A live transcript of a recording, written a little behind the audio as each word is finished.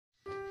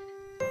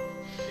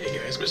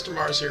guys, Mr.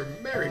 Mars here.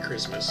 Merry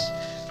Christmas.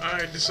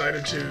 I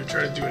decided to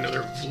try to do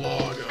another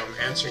vlog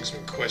answering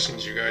some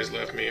questions you guys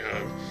left me.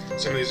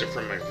 Some of these are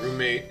from my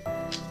roommate.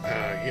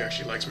 He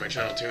actually likes my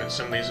channel too, and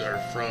some of these are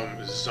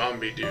from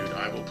Zombie Dude.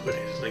 I will put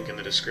his link in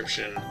the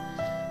description,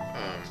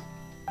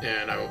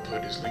 and I will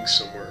put his link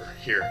somewhere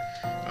here.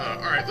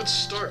 Alright, let's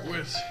start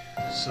with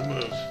some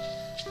of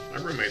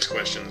my roommate's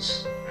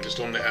questions. I just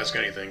told him to ask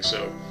anything,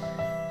 so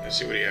let's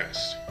see what he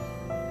asked.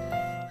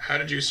 How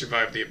did you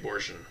survive the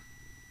abortion?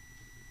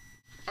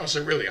 Oh,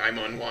 so really, I'm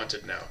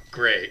unwanted now.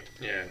 Great.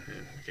 Yeah,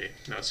 okay,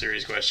 not a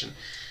serious question.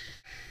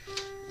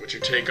 What's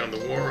your take on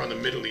the war on the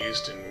Middle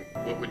East, and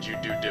what would you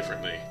do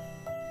differently?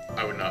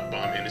 I would not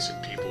bomb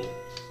innocent people.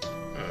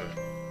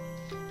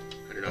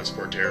 I do not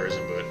support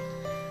terrorism, but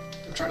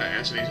I'm trying to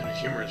answer these in a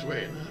humorous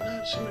way, and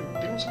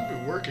they don't seem to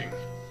be working.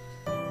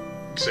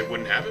 Because I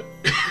wouldn't have it?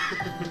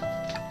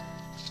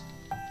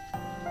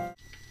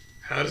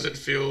 How does it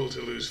feel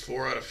to lose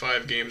 4 out of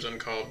 5 games on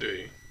Call of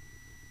Duty?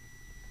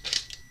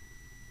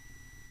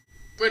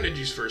 When did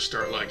you first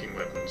start liking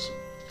weapons?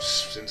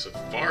 Since as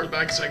far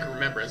back as I can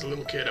remember, as a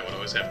little kid, I would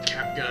always have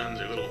cap guns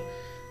or little...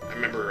 I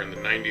remember in the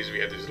 90s we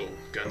had these little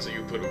guns that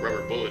you put a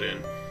rubber bullet in,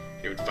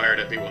 and you would fire it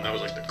at people, and that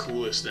was like the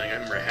coolest thing. I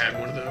remember I had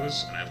one of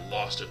those, and I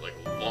lost it like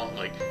a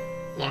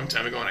long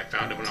time ago, and I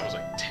found it when I was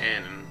like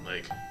 10, and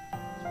like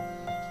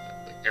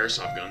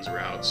airsoft guns were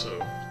out,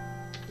 so...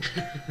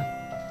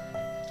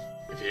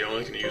 If you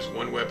only can use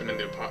one weapon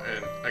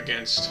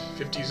against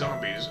 50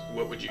 zombies,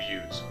 what would you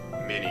use?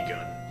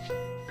 Minigun.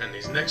 And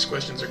these next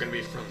questions are going to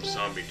be from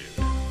Zombie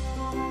Dude.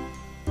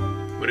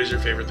 What is your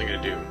favorite thing to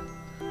do?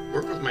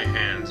 Work with my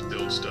hands,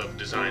 build stuff,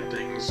 design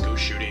things, go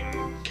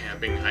shooting,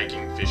 camping,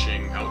 hiking,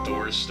 fishing,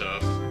 outdoors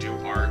stuff, do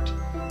art,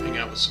 hang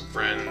out with some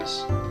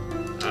friends,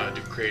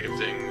 do creative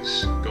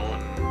things, go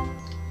on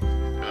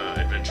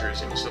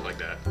adventures, stuff like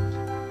that.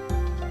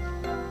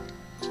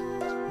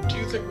 Do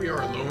you think we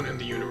are alone in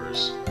the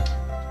universe?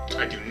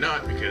 I do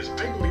not, because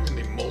I believe in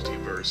the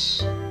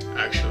multiverse,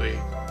 actually.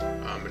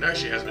 It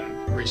actually has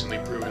been recently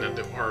proven that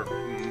there are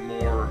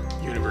more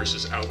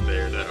universes out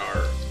there that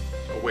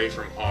are away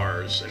from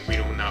ours, and we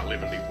do not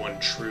live in the one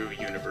true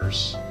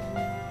universe.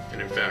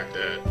 And in fact,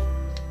 that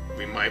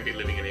we might be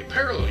living in a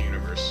parallel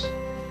universe.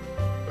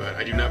 But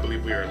I do not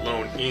believe we are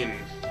alone in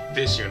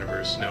this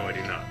universe. No, I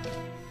do not.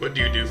 What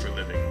do you do for a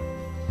living?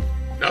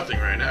 Nothing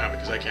right now,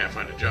 because I can't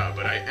find a job,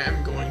 but I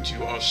am going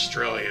to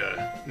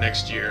Australia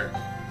next year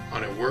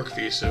on a work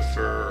visa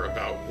for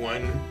about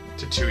 1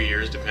 to 2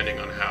 years, depending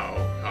on how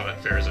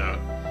that fares out.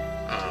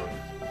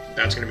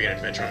 That's going to be an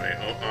adventure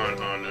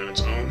on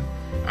its own.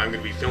 I'm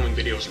going to be filming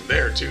videos from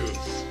there too,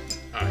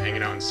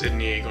 hanging out in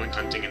Sydney, going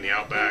hunting in the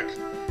outback,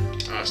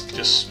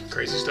 just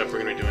crazy stuff we're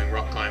going to be doing,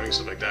 rock climbing,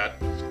 stuff like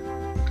that.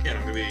 And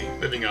I'm going to be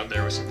living out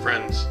there with some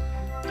friends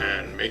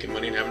and making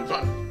money and having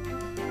fun.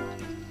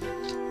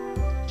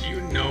 Do you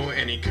know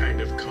any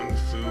kind of kung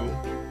fu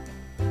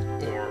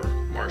or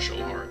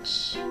martial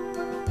arts?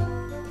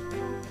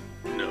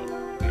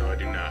 No, I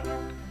do not.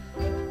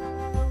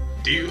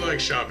 Do you like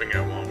shopping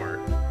at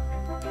Walmart?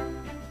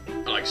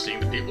 I like seeing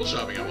the people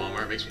shopping at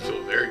Walmart. It makes me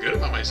feel very good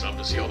about myself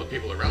to see all the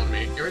people around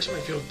me. Every time I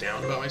feel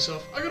down about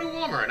myself, I go to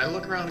Walmart and I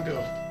look around and go,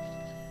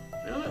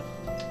 you know what?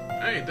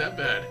 I ain't that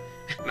bad.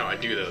 No, I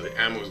do though. The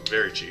ammo is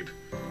very cheap.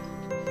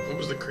 What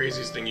was the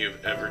craziest thing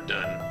you've ever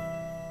done?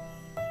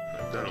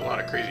 I've done a lot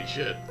of crazy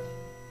shit.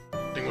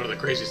 I think one of the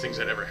craziest things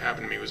that ever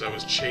happened to me was I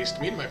was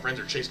chased. Me and my friends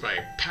were chased by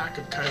a pack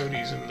of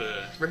coyotes in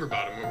the river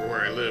bottom over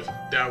where I live.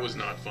 That was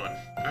not fun.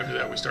 After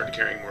that, we started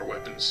carrying more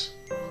weapons.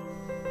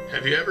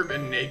 Have you ever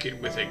been naked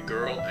with a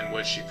girl, and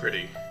was she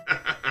pretty?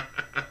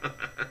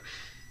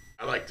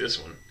 I like this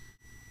one.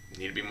 You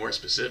need to be more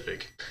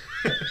specific.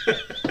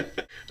 I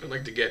don't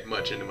like to get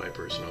much into my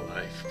personal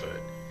life,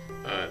 but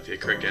the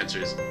correct answer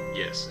is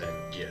yes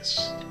and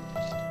yes.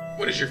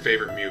 What is your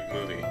favorite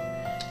movie?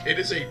 It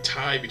is a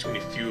tie between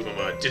a few of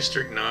them.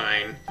 District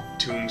 9,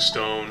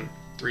 Tombstone,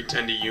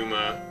 310 to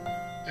Yuma,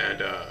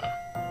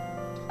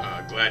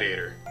 and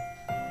Gladiator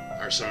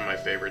are some of my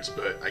favorites,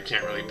 but I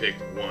can't really pick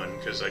one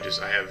because I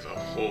have a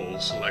whole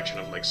selection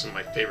of like some of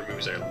my favorite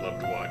movies I love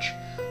to watch.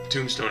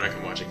 Tombstone I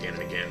can watch again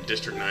and again.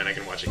 District 9 I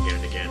can watch again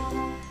and again.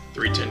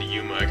 310 to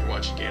Yuma I can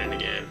watch again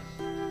and again.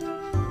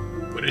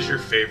 What is your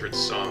favorite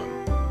song?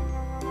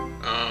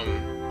 I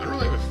don't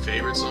really have a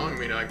favorite song. I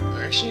mean, I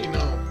actually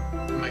know.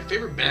 My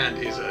favorite band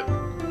is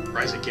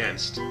Rise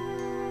Against,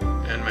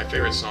 and my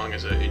favorite song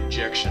is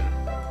Injection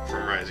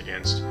from Rise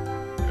Against.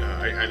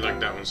 I like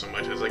that one so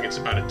much. It's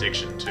about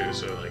addiction too,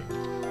 so like,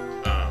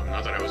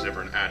 not that I was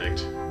ever an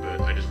addict,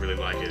 but I just really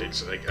like it.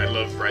 It's like, I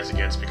love Rise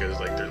Against because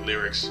like their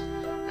lyrics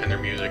and their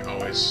music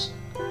always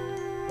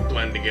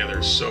blend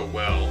together so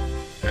well,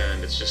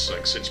 and it's just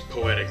like such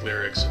poetic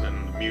lyrics, and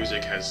then the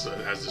music has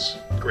this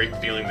great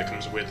feeling that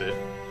comes with it.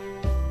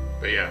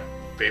 But yeah.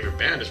 Favorite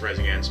band is Rise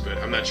Against, but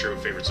I'm not sure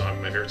what favorite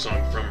song. My favorite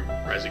song from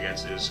Rise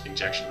Against is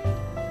Injection.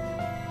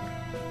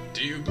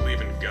 Do you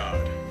believe in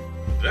God?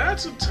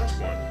 That's a tough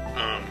one.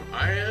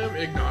 I am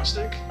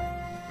agnostic.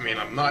 I mean,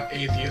 I'm not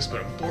atheist,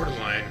 but I'm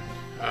borderline.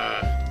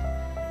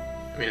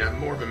 I mean, I'm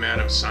more of a man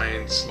of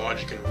science,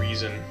 logic, and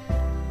reason,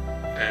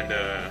 and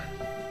I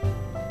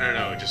don't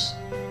know, just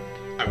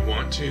I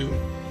want to,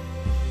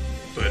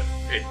 but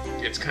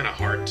it's kind of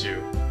hard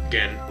to.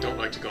 Again, don't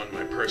like to go into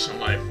my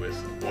personal life with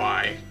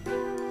why.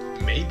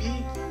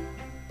 Maybe,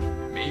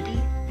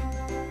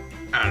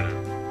 I don't know.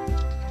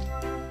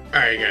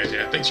 Alright guys,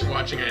 yeah, thanks for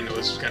watching. I know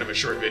this was kind of a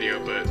short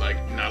video, but like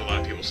not a lot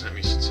of people sent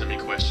me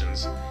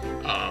questions.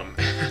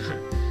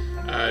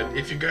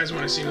 If you guys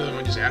want to see another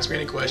one, just ask me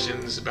any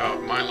questions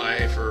about my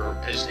life or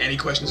just any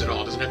questions at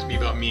all. It doesn't have to be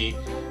about me.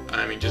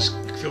 I mean, just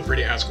feel free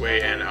to ask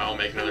away, and I'll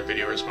make another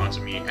video response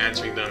of me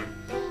answering them.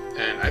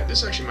 And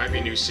this actually might be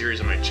a new series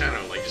on my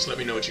channel. Like, just let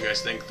me know what you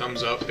guys think.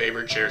 Thumbs up,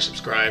 favorite, share,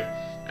 subscribe,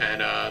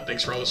 and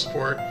thanks for all the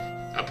support.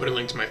 I'll put a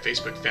link to my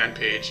Facebook fan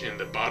page in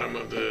the bottom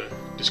of the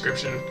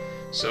description.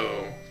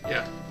 So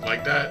yeah,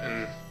 like that,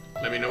 and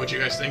let me know what you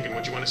guys think and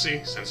what you want to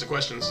see. Send some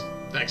questions.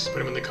 Thanks. Put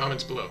them in the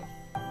comments below.